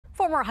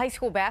Former high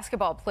school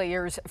basketball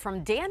players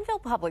from Danville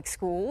Public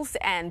Schools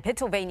and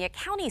Pennsylvania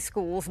County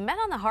Schools met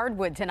on the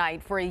hardwood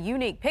tonight for a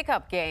unique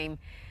pickup game.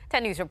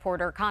 10 News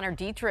reporter Connor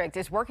Dietrich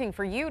is working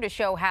for you to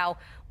show how,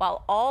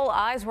 while all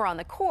eyes were on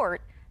the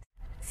court,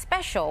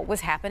 special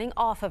was happening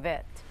off of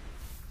it.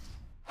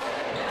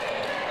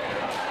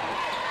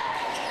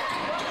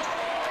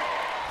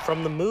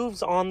 From the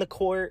moves on the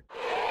court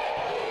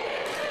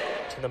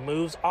to the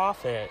moves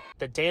off it,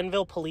 the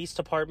Danville Police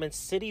Department's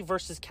city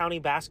versus county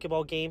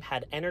basketball game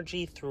had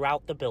energy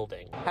throughout the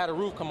building. Had a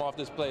roof come off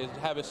this place,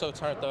 have it so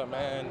turned up,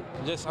 man.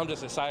 I'm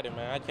just excited,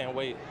 man. I can't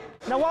wait.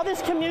 Now, while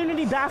this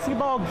community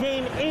basketball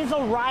game is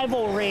a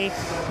rivalry,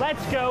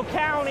 let's go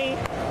County.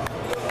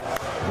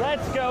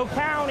 Let's go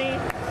County.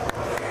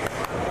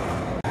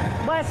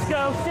 Let's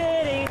go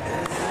City.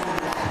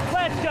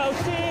 Let's go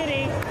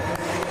City.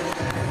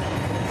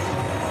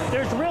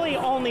 There's really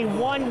only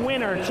one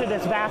winner to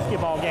this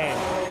basketball game.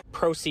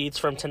 Proceeds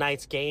from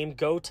tonight's game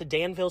go to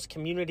Danville's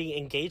community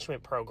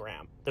engagement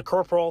program. The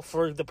corporal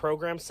for the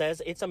program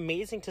says it's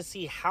amazing to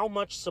see how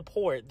much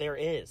support there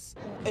is.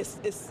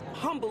 It's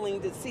humbling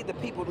to see the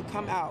people to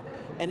come out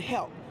and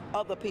help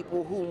other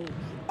people,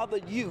 other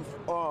youth,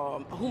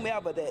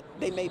 whomever that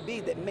they may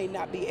be, that may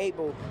not be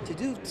able to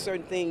do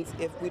certain things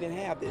if we didn't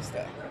have this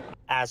stuff.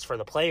 As for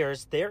the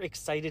players, they're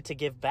excited to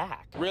give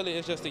back. Really,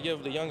 it's just to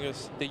give the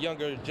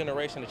younger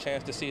generation a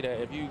chance to see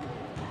that if you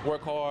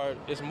work hard,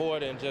 it's more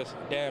than just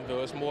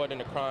Danville. It's more than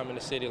the crime in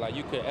the city. Like,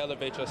 you could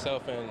elevate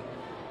yourself and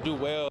do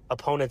well.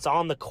 Opponents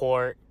on the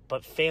court,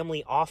 but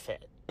family off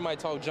it. We might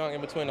talk junk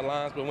in between the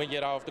lines, but when we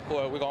get off the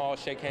court, we're going to all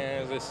shake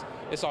hands.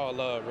 It's all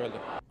love, really.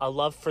 A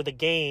love for the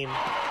game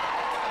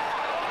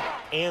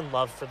and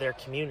love for their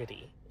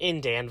community.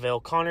 In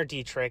Danville, Connor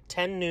Dietrich,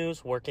 10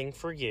 News, working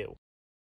for you.